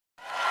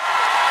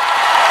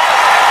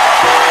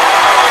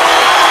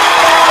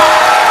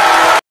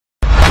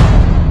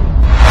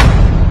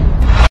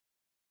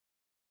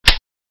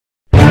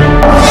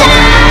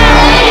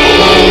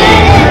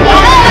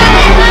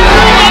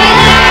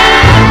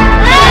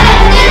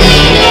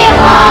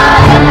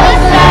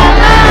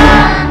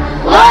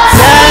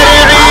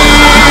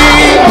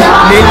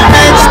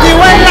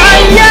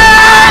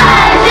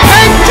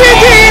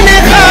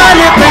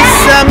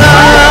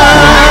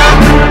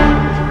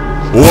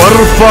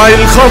ارفع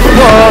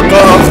الخفاق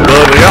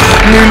أخضر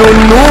يحمل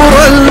النور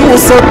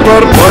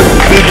المسطر،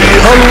 رددي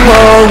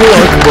الله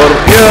أكبر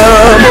يا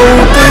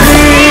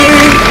موطني.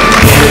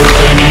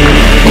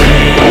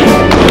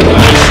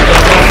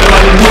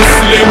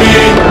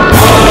 المسلمين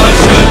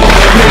عاش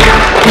الأمين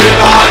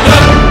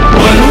بالعدل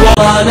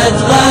والوطن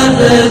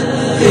تغرد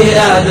في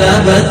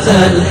أعذاب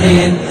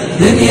التلحين،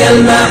 دنيا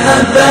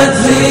المحبة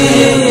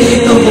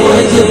تزيدكم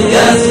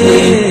وتبقى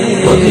سنين،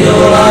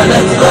 وطيورنا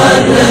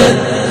تغرد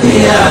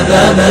في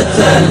أعذاب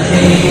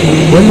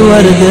التلحين.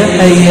 والورد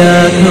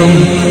حياكم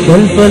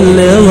والفل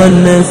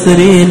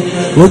والنسرين،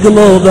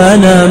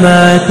 وقلوبنا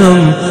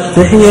معكم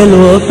تحيي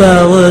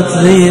الوفا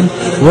وتزين.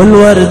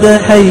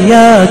 والورد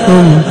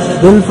حياكم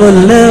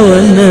بالفل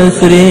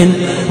والنسرين،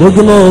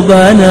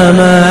 وقلوبنا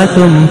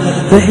معكم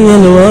تحيي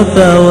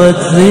الوفا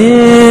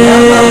وتزين. يا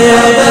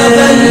مرحبا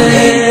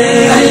باللي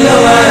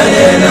حلوا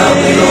علينا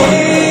ضيوف،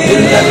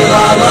 كل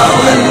الغلا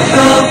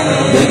والحب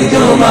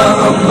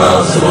بقدومهم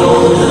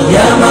مصروف.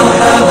 يا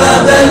مرحبا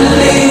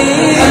باللي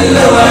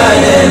حلوا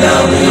علينا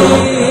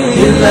ضيوف،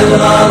 كل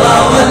الغلا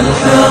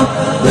والحب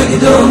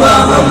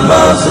بقدومهم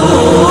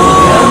مصروف.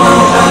 يا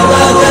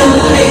مرحبا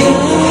باللي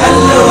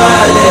حلوا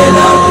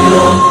علينا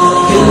ضيوف،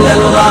 كل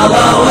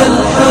الغلا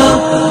والحب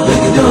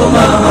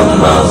بقدومهم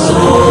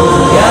مصروف.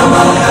 يا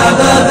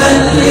مرحبا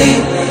باللي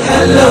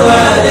حلوا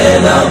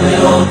علينا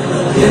ضيوف،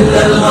 كل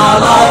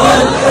الغلا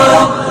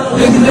والحب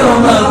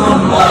بقدومهم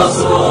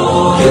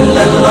مصروف. كل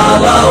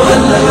الغلا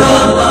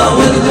والحب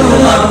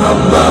بقدومهم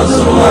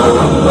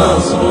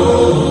مصروف.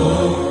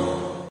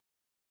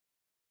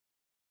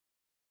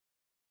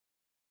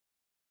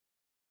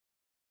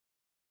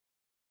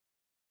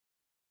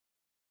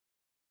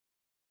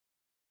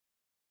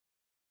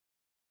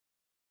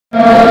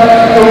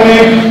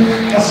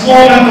 A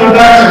small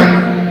introduction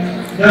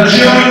that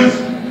shows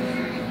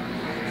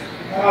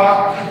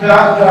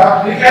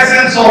the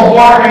essence of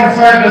work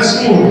inside the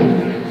school.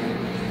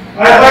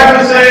 I'd like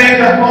to say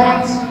the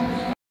point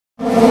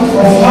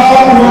of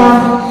hard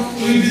work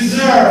we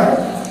deserve.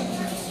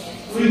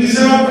 We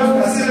deserve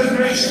a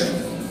celebration.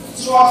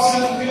 So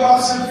we are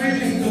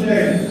celebrating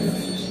today.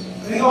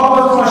 In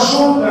order to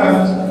assure that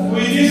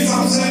we need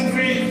something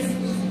great.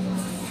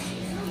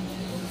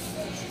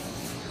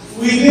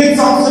 We need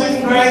something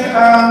great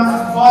and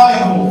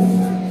valuable.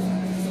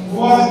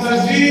 Rowad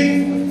Altajdeed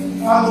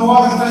and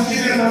Rowad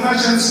Altajdeed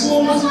International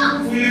Schools,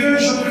 we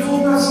eventually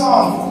focus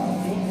on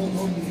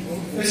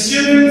the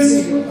students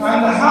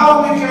and how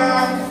we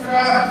can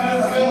craft their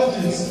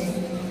abilities.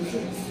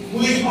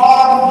 We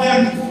arm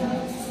them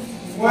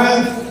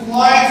with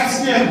life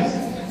skills.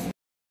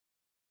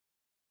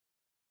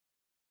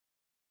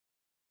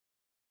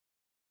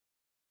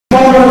 In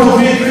order to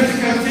be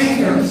critical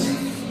thinkers.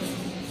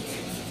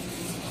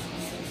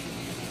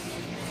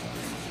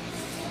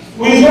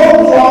 We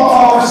don't want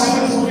our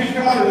students to be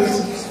careless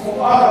of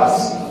others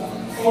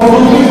or to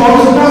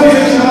carry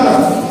each other.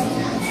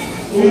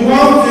 We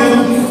want them,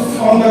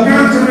 on the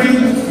contrary,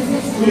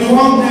 we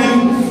want them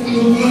to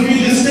be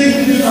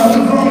distinctive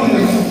and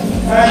prominent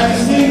and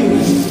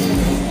distinguished.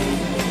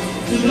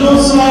 To do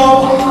so,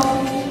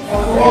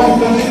 according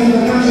to the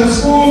international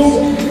schools,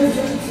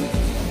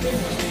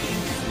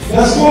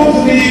 the school to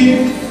be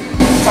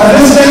a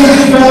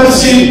distinctive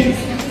policy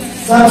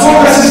that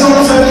focuses on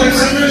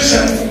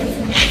self-expression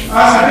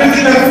as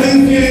critical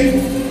thinking,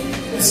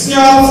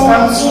 skills,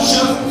 and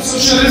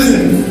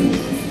socialism.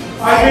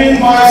 I mean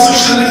by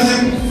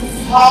socialism,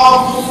 how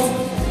to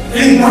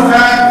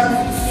interact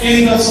in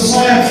the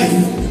society.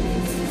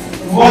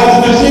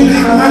 What the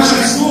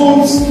international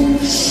schools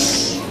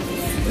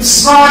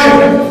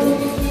strive,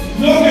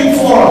 looking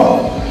for,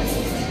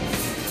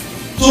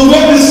 to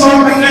build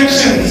strong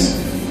connections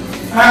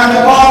and a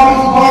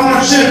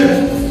partnership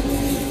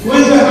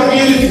with the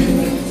community.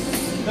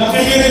 The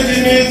community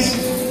means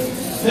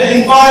the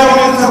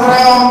environment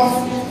around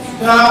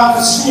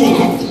the school.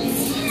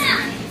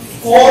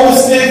 All the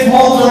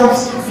stakeholders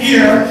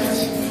here,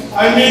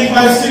 I mean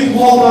by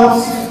stakeholders,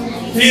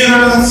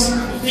 parents,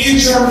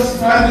 teachers,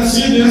 and the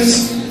students,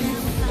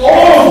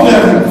 all of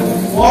them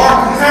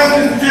work hand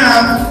in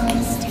hand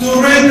to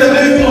raise the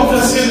level of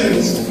the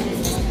students.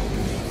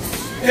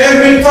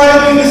 Every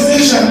time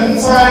decision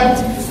inside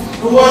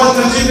Rowad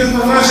Altajdeed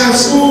International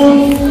School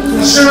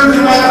is a shared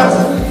matter.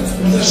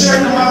 It's a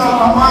shared matter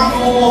among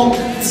all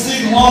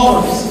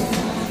stakeholders.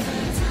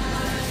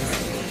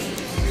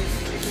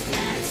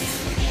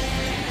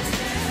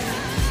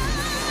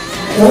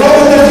 Rowad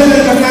Altajdeed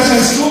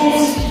International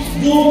Schools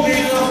do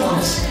great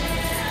efforts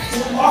to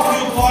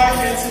occupy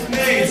its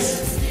place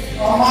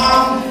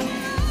among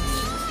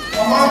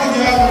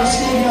the other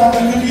schools and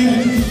the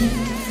community.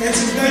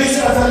 Its place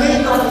as a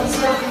leader and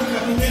serving the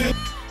community.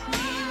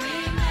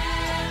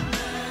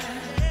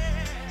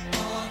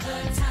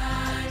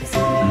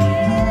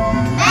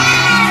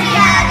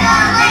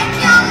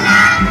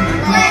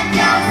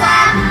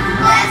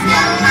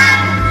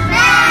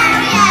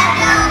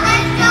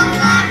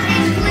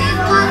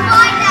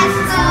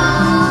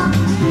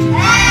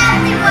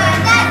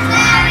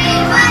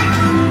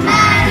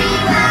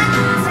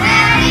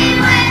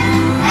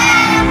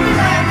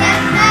 Everywhere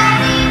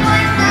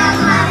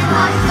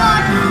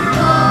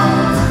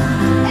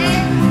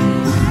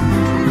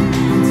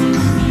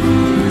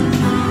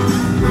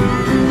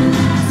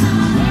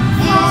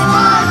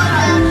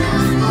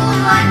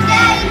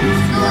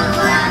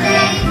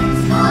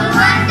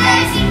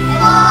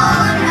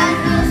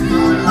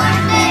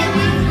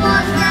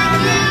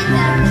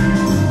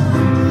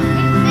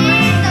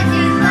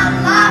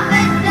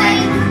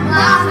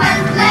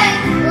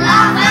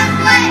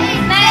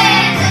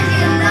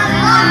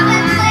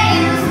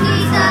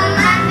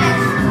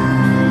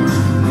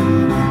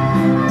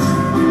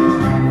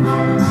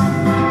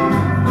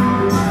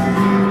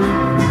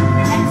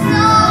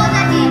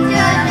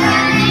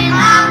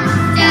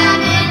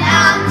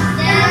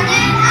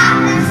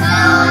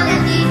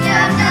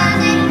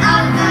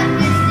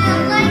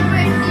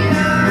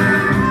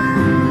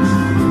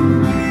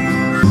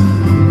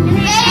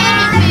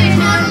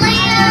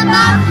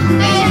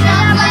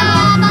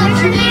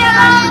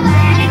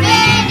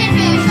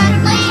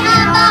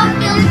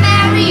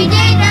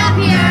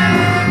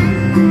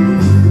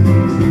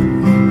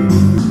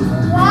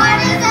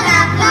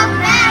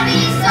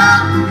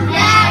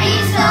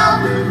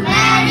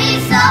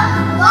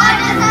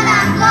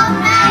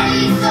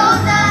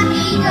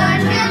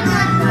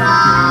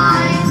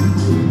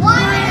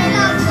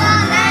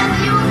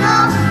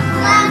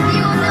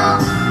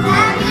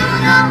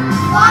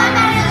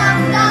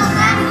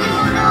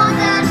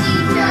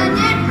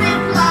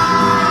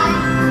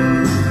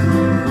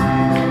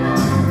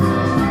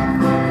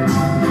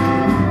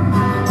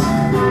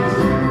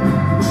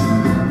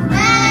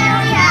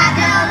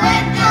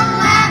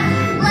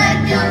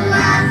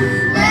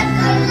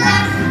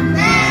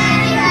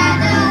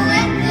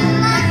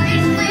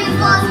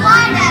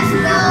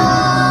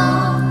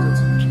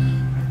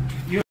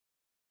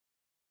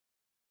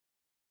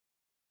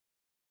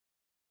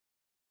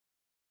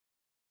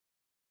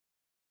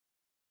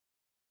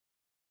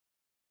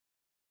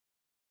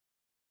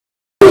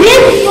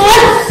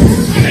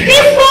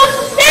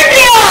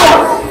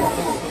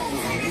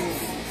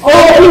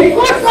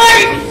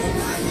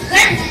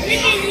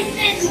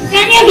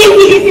Can you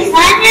give me this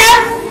lasagna?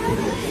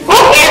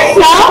 Okay,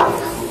 sir.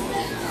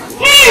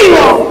 Here you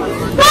go.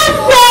 Come,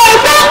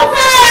 sir,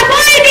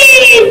 buy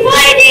these.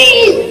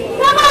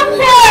 Come on,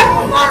 sir.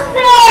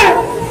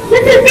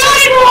 This is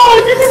valuable.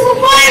 This is for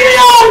 $5.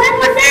 This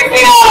is for $10.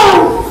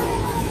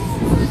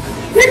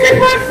 This is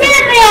for $10.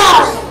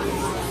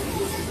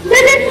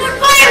 This is for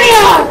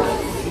 $5.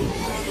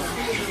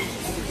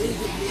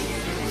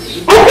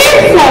 Okay,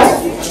 sir.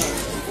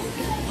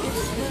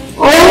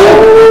 Oh,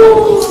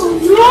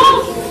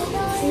 look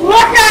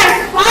what I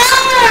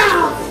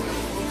found.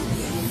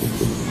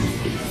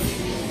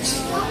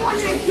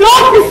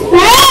 Look, it's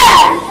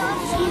bad.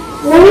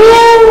 Oh,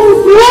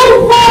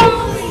 beautiful.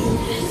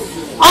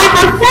 I'm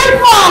a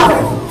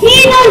stepfather. He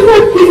knows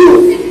what to do.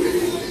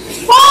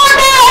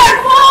 Father.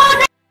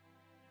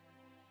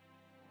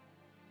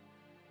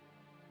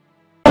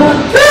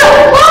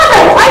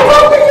 Father, I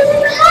found this in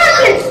the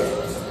market.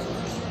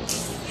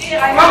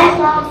 Here, I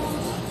found.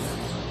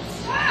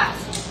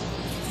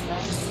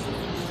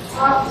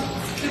 1,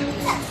 2,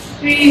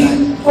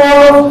 3, 4,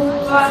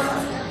 5,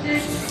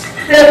 6,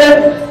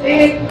 7,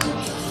 8,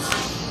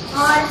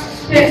 9,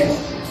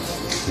 10,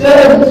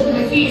 11,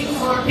 13,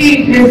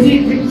 14,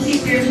 15, 16,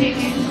 17,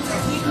 18,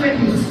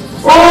 20.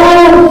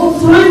 Oh,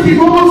 20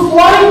 gold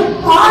coins,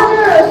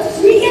 Father!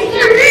 We get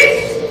the rich!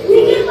 We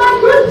get my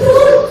good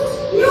food!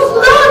 You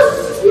good!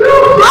 You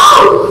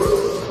house!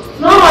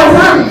 No, my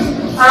son.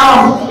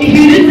 If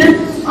you did this,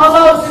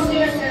 Allah will do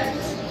it again.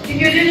 If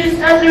you did this,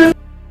 Andrew.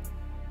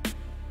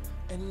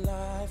 And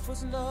life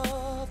was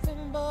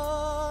nothing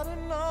but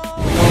an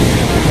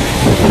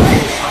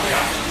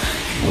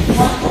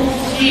 1, 2,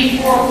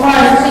 3, 4,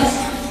 5,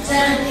 6,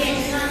 7,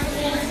 8, 9,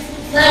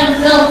 10,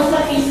 11, 12,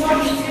 13,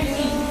 14,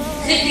 15,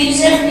 16,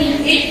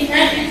 17, 18,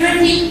 19,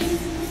 20.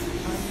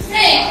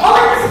 Hey,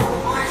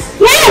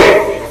 yes!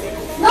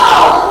 No,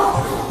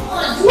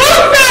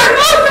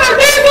 sir,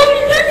 there's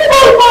only 20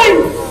 gold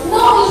coins. No,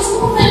 you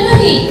stole my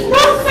money.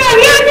 No, sir,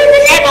 we are just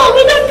illegal.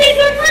 We don't take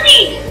your money.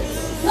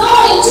 No,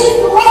 you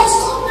didn't. You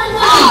stole my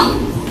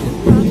money.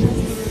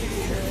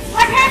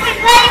 What happened,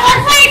 Ray?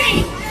 What's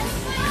happening?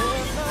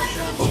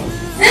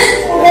 This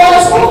boy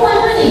stole my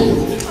money.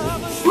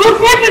 What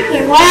happened,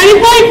 sir? Why are you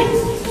fighting?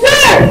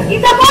 Sir, in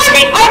the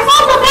morning I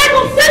found a bag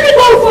of 30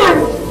 gold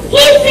coins.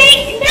 He's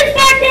saying in this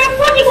bag there are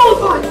 40 gold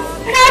coins.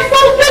 And I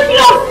stole 50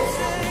 of them.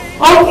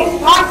 Okay,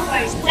 not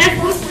right. Let's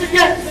go to the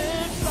judge.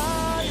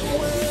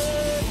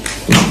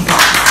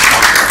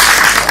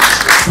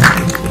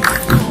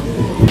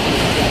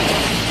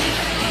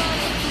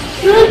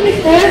 Excuse me,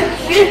 sir.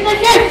 Here's the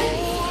judge.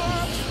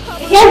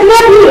 Yes,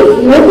 not you.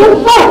 You're the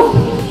fault.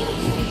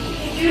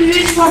 You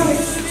read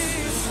something.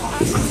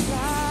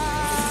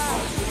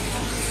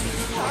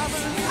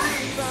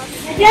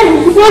 Again,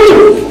 who are you?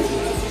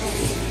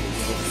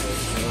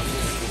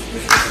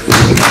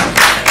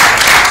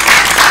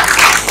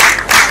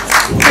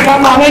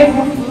 Assalamu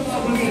alaikum.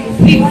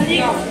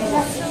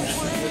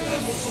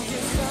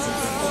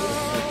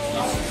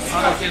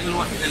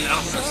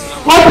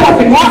 What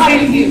happened? What are you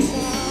doing?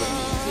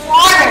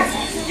 Order.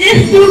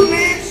 These two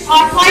men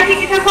are fighting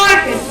in the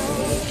market.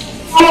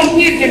 I am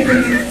here,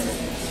 gentlemen.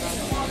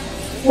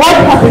 What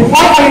happened?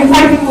 Why are you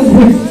fighting with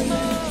him?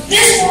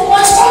 This one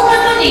wants all my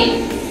money.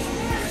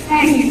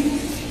 Thank you.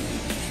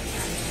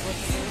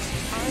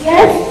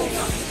 Yes?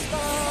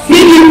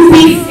 Did you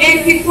see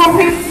anything from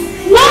him?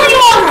 No,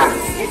 Your Honor.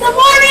 In the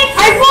morning,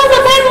 I found a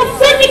bag of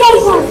 20 gold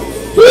coins.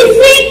 He's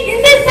saying in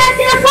this bag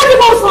there are 40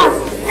 gold coins.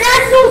 And I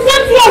stole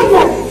 20 of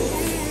them.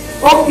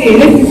 Okay,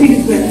 let me see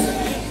this bag.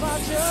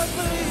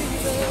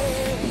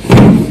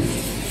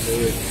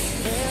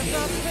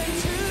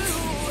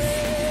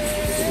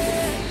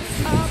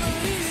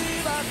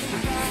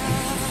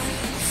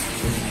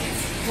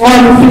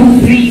 One,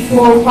 2, 3,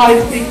 4,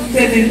 5, 6,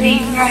 7,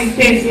 8, 9,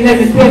 10,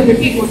 11, 12,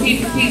 13, 14,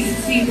 15,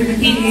 16,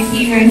 17,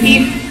 18,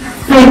 19,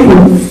 20.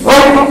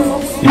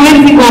 Oh,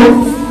 20 gold.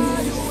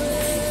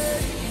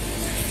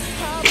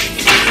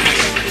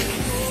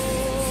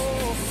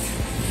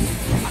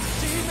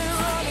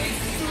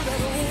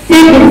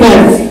 Take the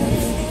bag.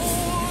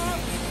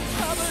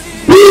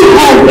 Do you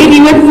have any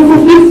weapons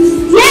of this?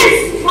 Yes,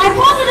 my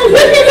father is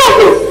with his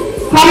office.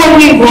 Come on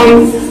here,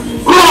 boys.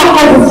 I have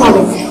my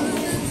father.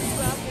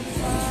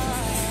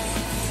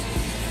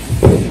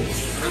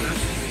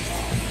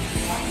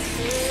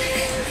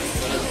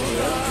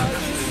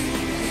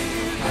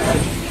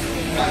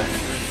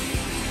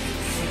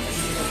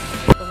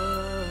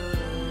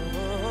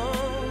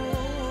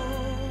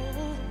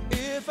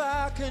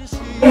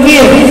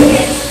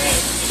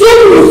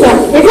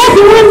 Is that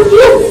the one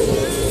you?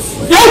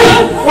 Judge,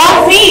 what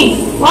me?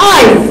 Why?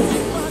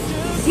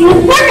 He was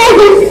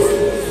sarcasm.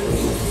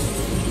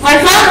 My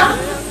son,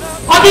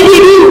 what did he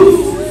do?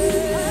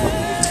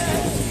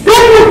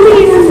 Don't look me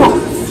in the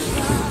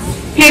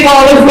Okay, now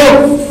let's go.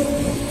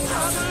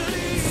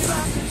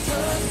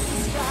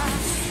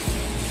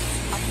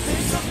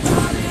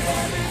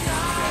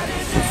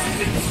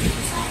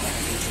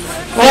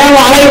 Assalamu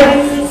alaikum.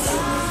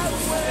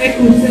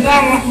 Alaikum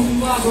assalam wa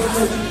rahmatullahi wa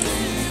barakatuh.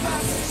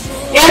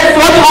 Yes,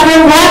 what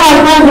happened? Why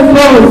are the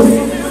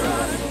clothes?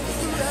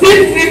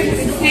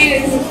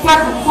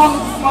 microphone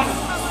this morning.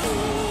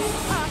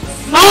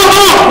 No,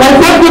 my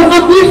son will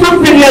not do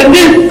something like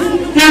this.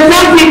 There's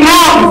something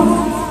wrong.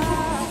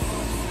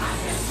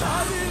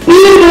 Do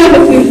you know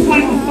that this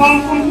microphone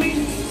for me?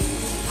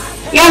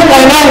 Yes,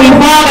 I know. He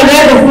found a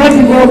letter of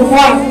 24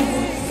 points.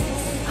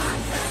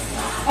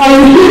 Are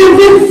you sure of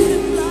this?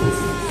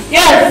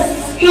 Yes,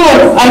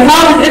 sure. I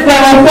found it by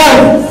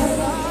myself.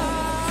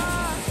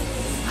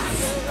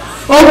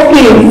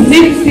 Okay,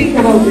 let's think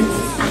about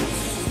it.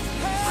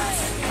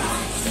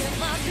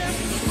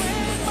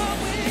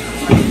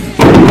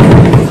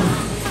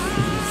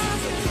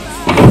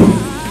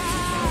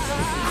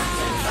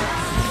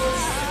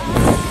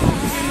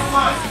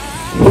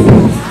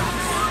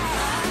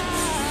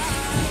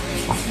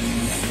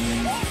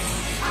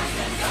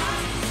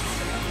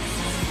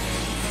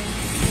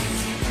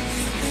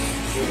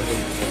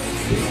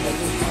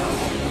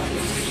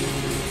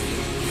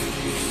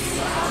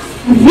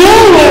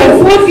 There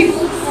were 42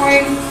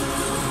 points.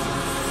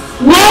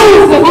 Why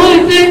was the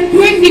bulletin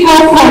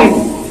 24 points?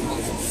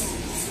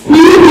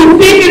 You have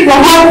taken the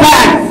whole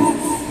bag.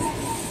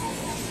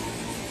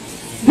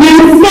 There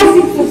is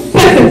something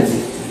suspicious.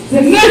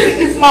 The mission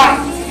is mine.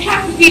 You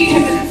have to teach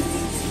him this.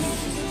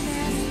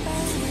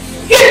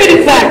 Give me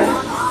this bag.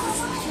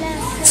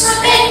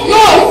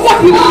 No, stop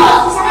you.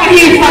 Someone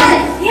here is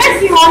coming. Yes,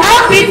 you are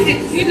now basic.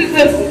 You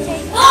deserve it.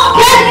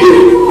 Thank you.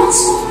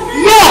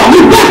 No,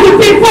 you got to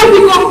take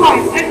 44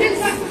 points. I did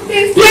not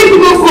take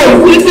 24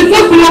 points. It does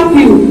not belong to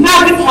you. Now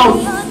get out.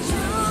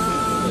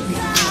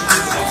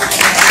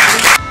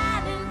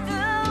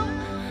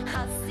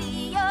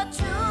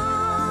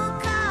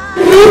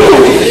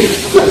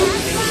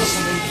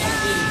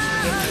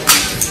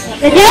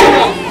 The judge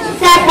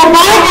said the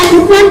boy and the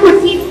son could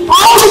keep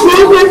all the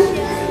gold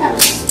and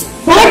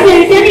but they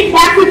returned it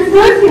back to the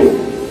virgin.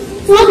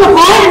 So the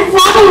boy and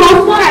father was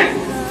sorry,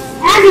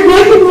 and the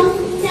virgin was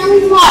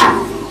telling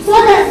more. So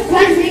the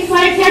judge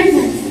required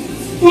judgment.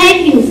 Thank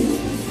you.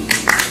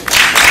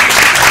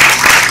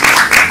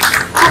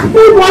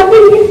 After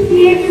watching this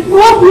play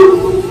so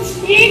beautiful,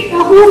 take a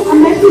home a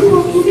message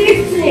for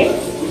today's play.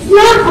 It's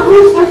not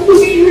about us to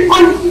be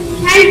honest.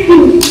 Thank you.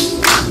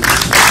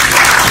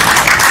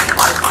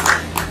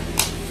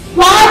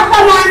 God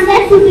commands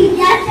us to be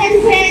just and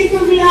fair, to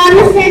be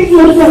honest and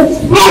truthful.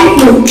 Thank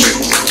you.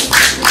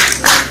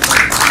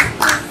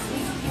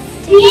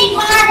 Being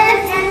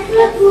honest and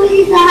truthful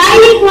is a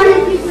highly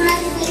qualified man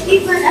that the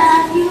people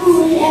around you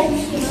will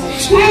appreciate.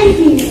 Thank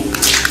you.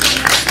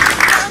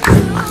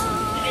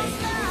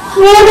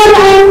 So that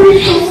I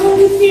will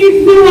receive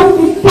you of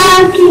this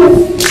thank you.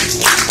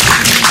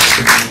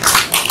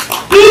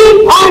 Being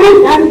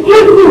honest and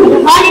truthful is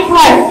a highly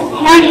qualified.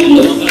 Thank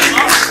you.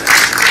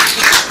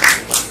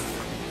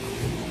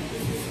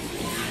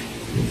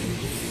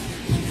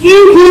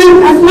 Being good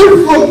and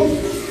truthful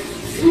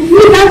is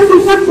lead us to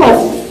success.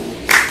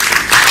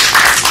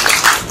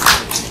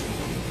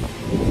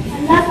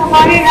 Allah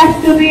commanded us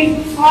to be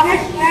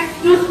honest and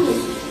truthful.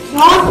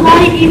 Don't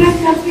lie even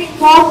something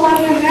false on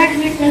your head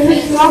which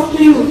doesn't belong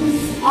to you.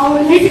 Our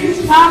religion is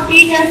now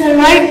teach us the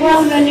right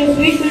world value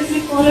which should be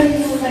followed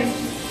in our life.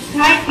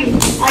 Thank you.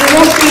 I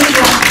hope you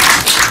enjoy.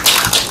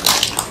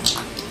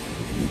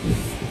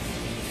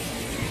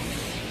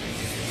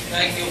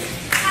 Thank you.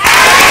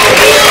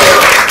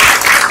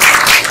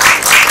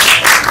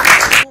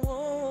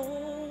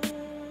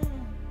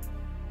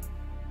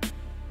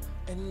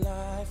 And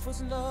life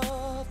was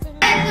nothing.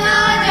 Ah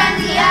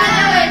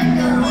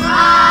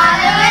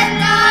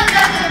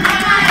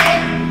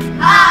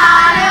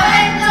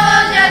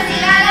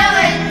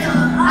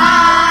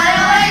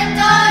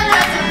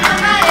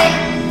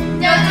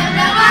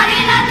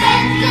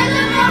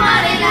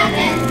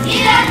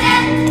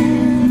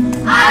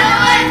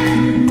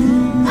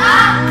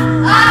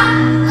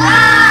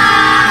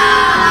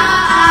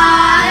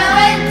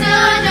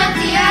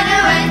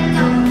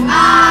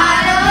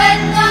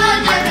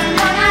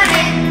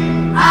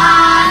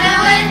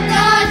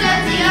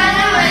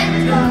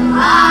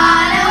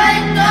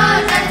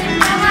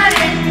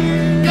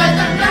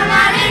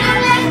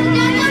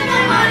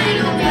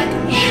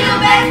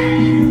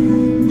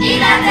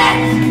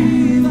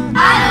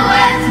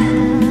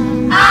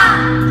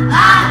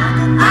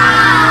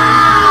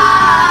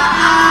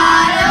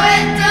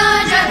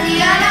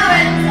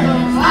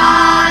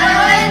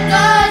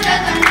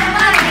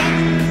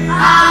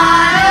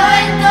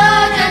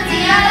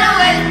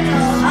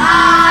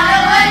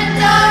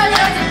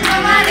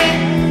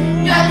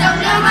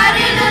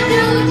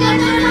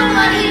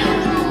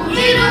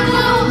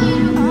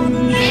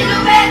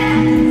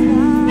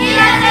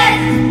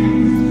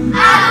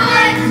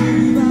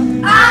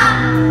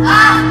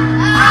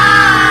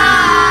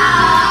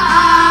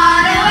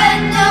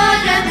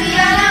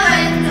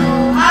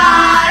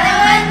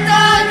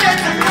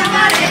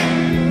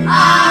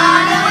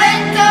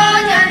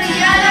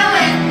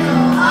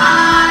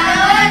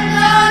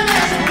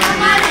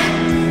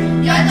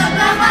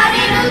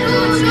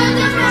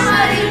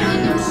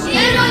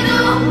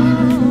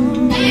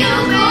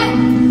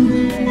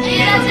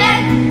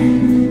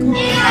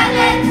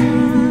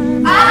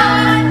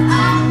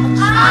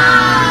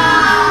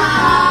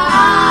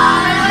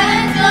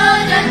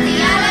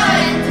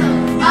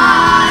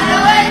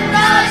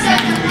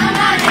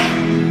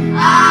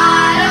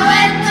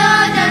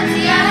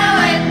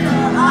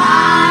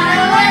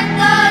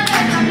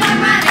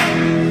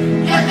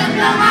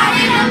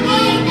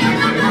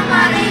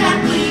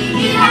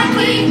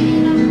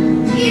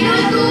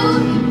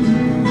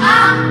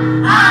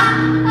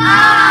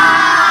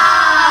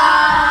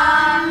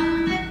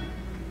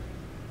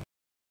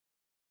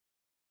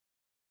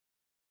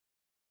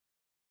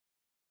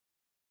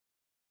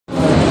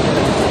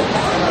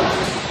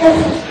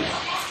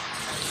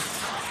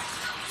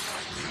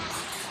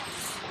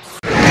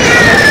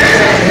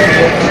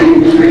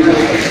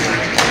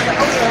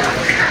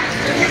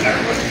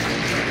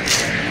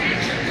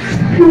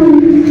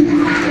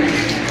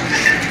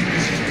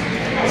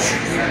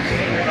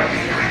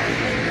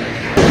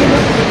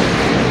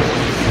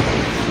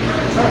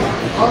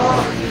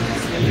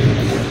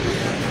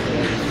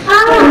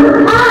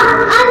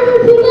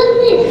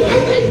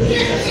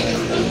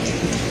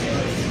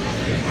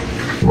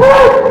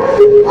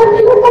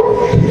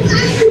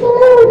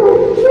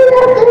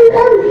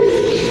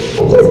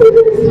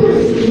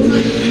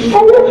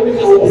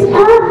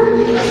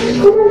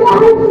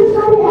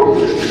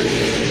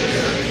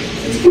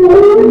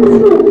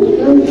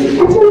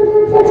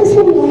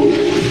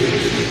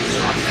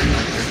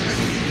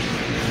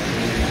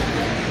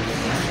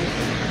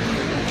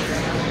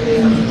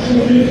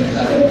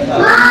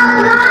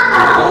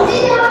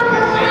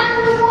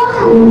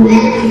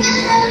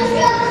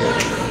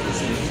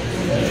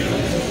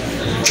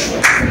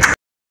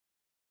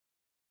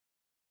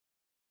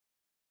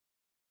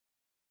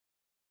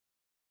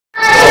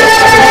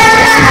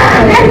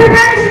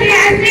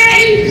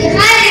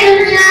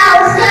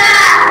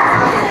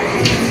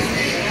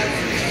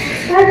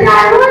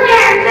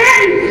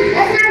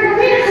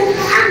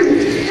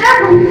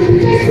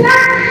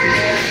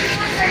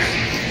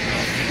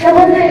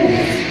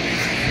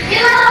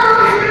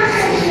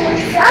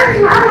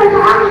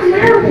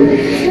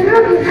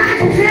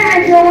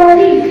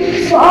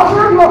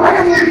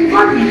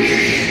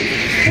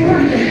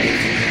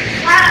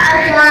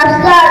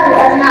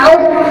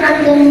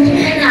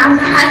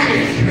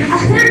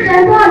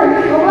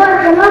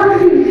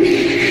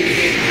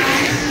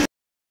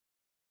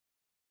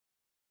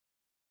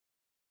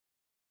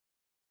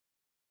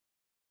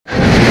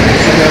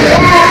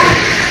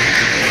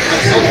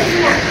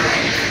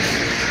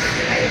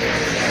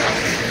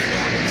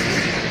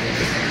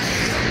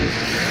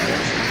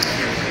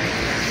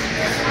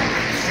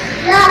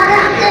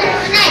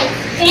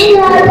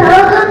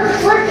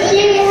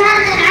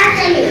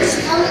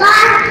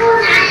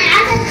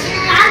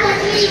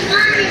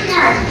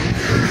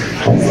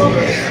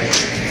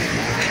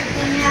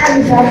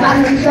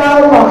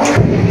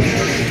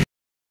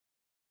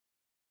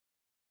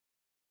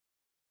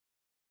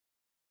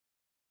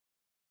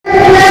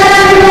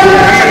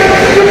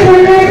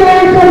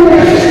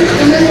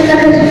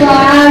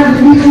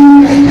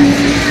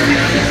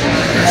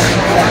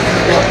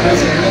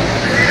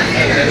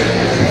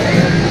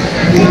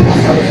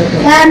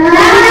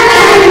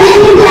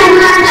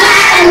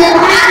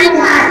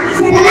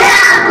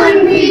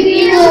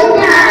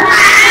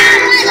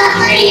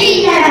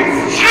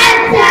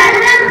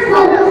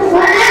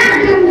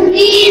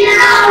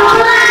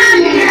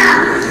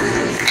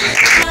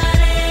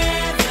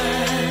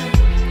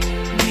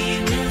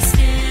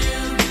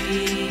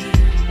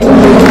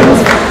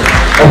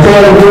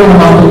الطالب يوم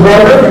عبد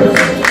القادر،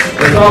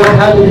 الطالب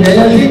حامد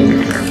العلمي،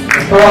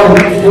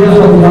 الطالب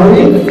يوسف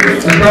النوري،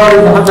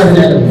 الطالب محمد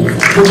العلمي.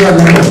 شكرا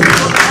لكم.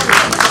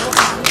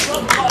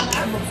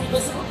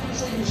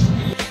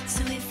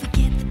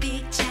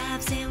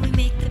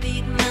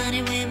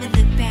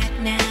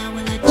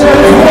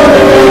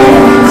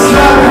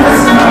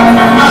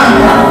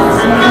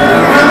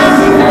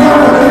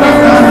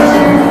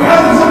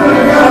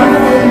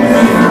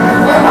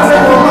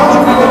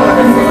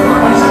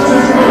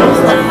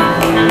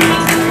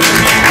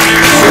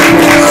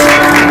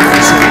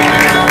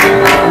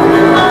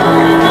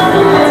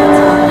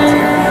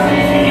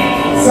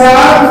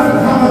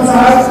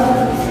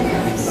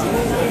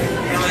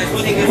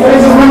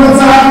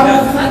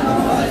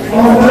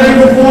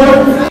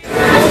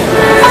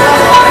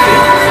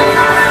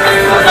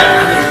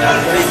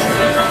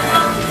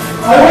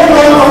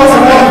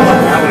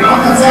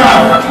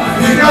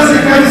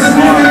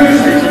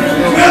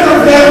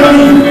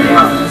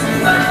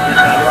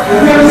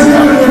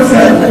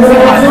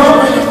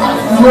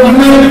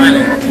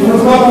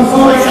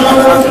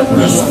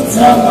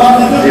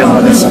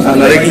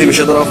 انا رجلي مش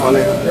قادر اقف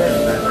عليها.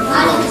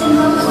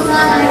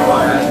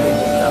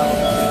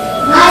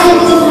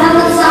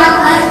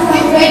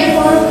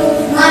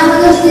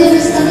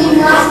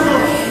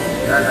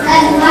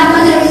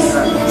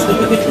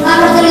 My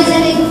mother is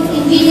an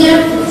engineer,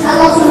 and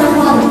also my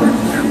father.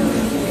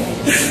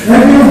 My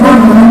name is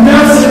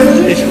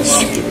Congratulations.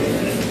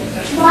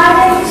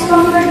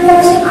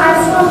 I'm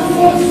from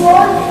grade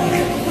 4.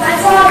 My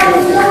father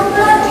is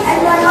doctor and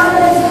my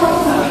mother is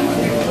doctor.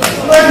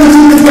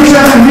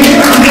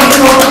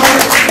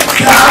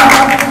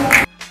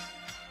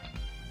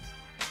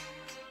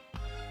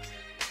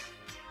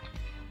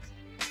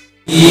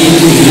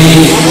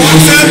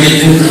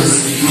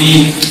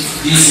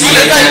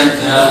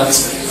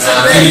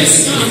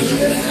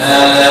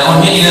 On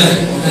many levels,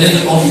 on the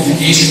level of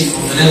education,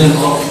 on the level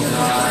of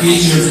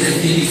features and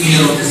taking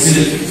care of the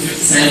student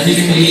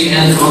scientifically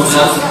and on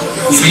the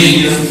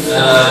behavior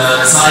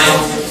side.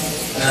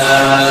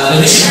 The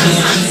mission of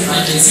the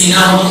I can see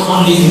now not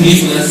only to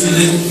give the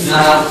student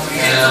the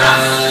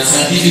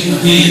scientific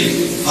material,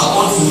 but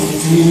also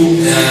to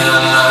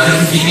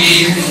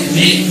replicate and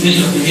make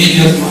better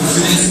behavior for the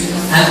students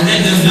and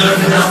make them learn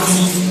how to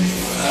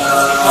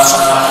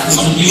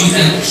introduce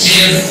and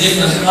share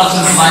different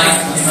cultures like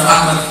Mr.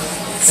 Ahmed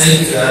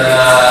said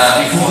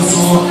before.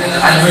 So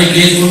I'm very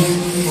grateful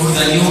for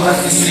the new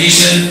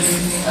administration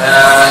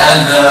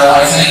and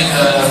I thank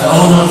the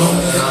owner,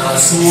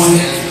 school,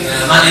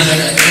 and manager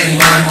and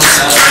everyone for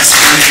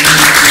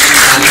the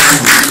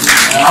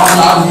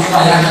العرض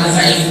بتاعي يعني انا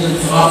سعيد جدا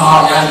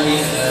بصراحه يعني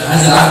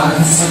هذا العام انا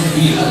كنت استفدت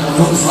بيه انا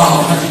بقول بصراحه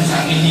ومحدش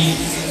بيساعدني.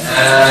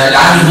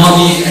 العام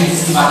الماضي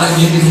كنت بعتقد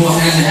يمكن هو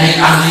كان نهايه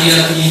العام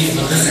ليا في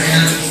المدرسه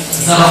هنا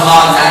بسبب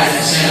بعض يعني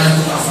الاشياء انا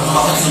كنت اصلا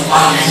تحصل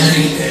بعض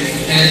المشاكل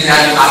كانت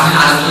يعني معتمده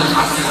على الولاد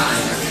معتمده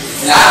عليا.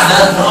 العام ده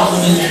برغم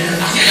من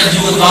احيانا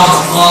بيوجد بعض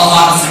الاخطاء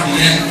بعض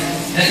السلبيات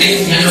لكن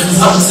يعني ما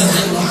بتظهرش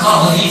سلبيات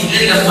الاخطاء دي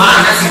غير لما مع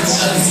الناس اللي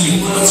بتشتغل فيه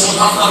كل ما تشتغل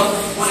اكتر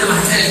كل ما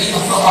هتلاقي فيه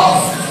اخطاء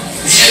اكتر.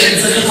 مش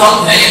الانسان يطلع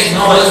دايما ان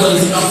هو يفضل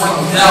يسيب الاخطاء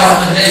بتاعه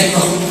وهتلاقي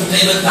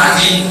دايما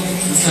تعديل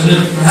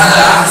مستمر. هذا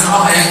العام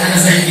بصراحه يعني انا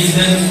سعيد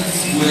جدا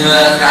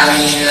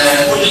ويعني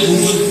كل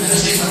الجهود انا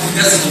شايفها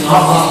بتتجسد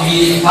النهارده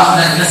في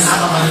حفله الناس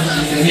عامه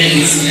من جميع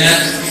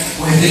الجنسيات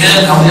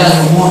واهتمام اولياء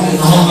الامور ان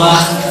هم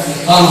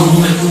يختاروا ان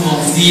هم يكونوا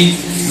موجودين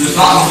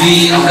ويفرحوا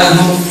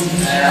باولادهم.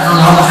 انا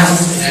النهارده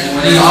حاسس يعني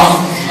ولي امر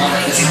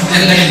اسمحوا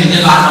لي دايما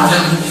بنبقى عن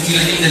اولاد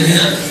كتيره جدا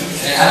هنا.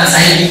 انا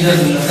سعيد جدا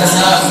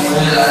بالمدرسه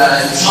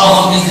وان شاء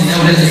الله باذن الله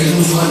اولادنا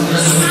يكونوا سواء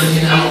المدرسه ولا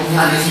هنا او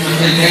يعني في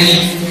مكان ثاني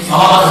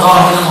طالما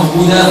الاداره هنا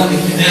موجوده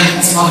واهتمام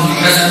اصحاب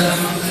المدرسه.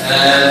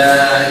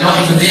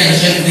 الواحد مبدئيا انا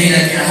شايف ان هنا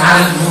انا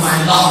عارف ان هم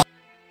هيضحوا.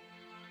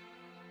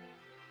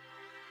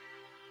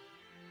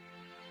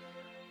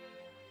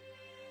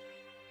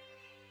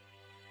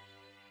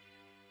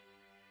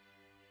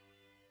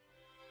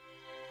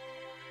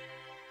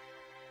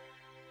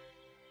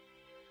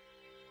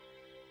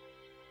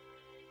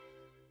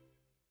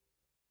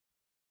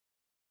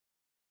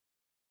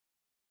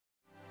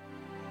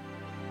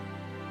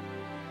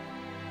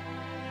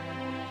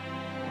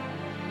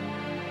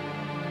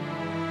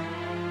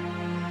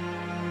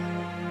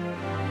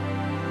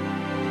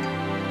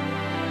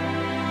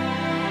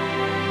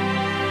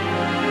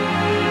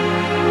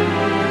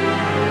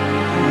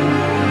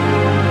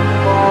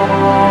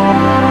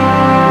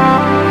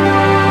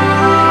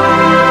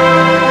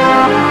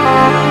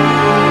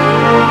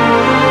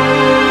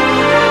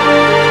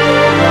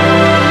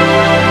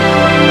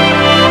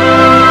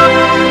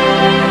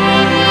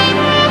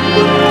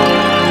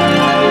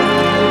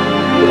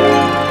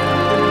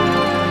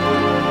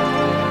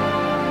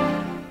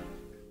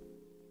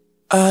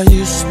 I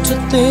used to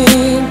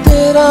think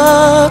that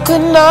I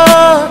could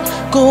not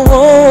go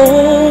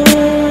on,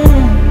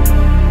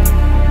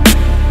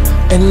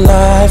 and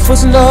life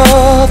was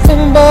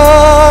nothing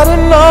but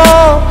an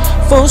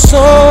awful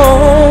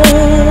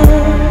song.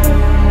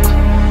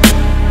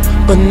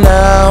 But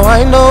now I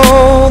know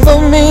the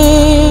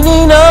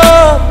meaning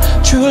of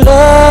true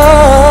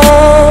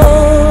love.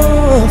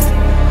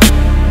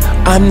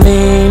 I'm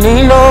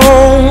leaning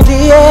on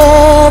the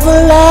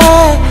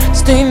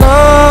everlasting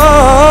arms.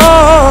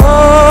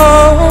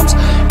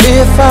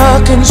 If I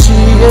can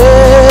see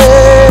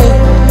it,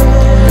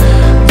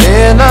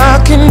 then I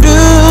can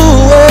do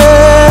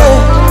it.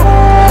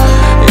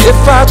 If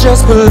I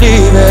just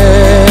believe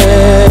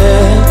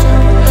it,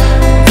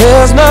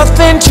 there's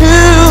nothing to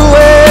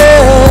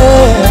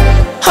it.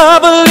 I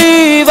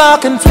believe I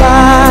can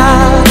fly.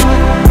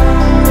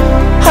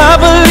 I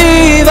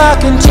believe I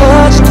can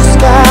touch the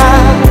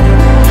sky.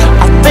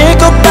 I think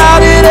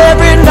about it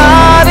every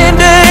night and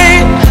day.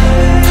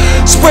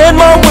 Spread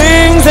my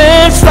wings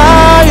and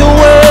fly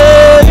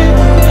away.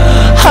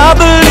 I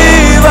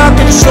believe I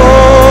can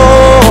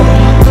soar.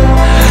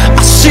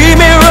 I see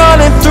me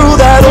running through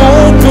that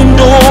open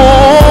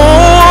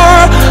door.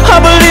 I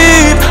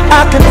believe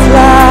I can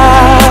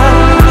fly.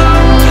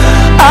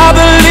 I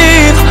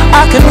believe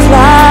I can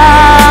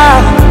fly.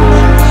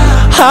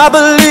 I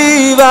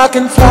believe I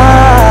can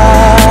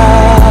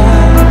fly.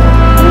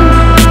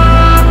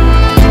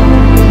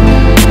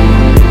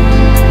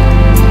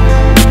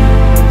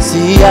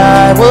 See,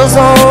 I was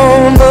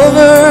on the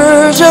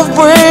verge of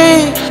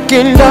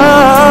breaking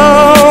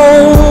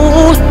down.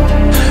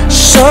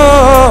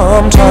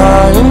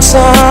 Sometimes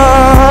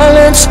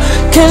silence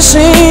can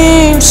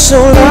seem so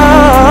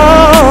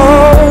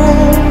loud.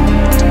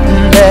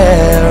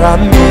 There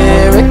are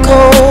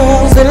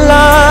miracles in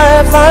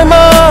life I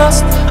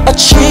must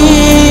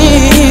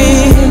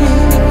achieve.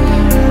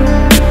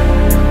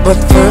 But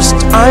first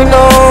I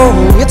know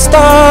it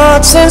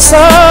starts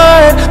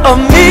inside of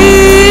me.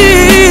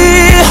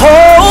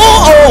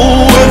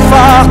 Oh, if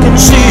I can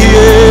see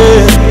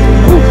it,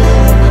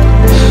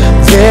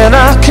 then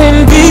I can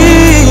be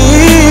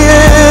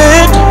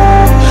it.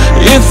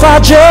 If I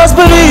just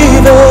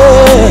believe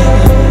it,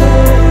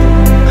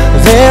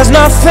 there's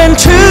nothing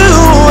to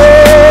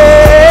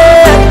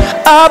it.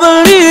 I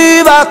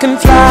believe I can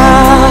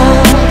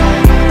fly.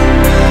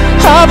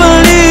 I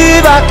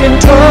believe I can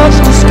touch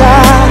the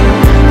sky.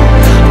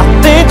 I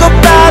think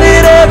about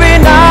it every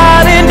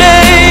night and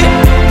day.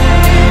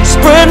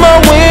 Spread my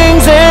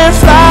wings and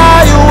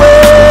fly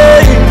away.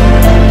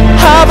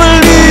 I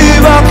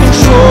believe I can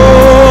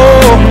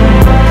soar.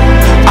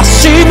 I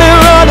see me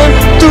running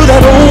through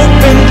that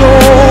open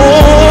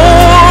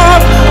door.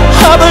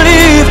 I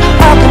believe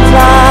I can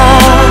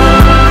fly.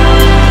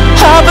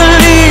 I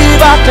believe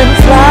I can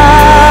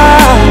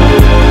fly.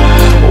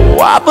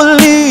 Oh, I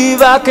believe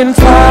I can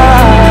fly.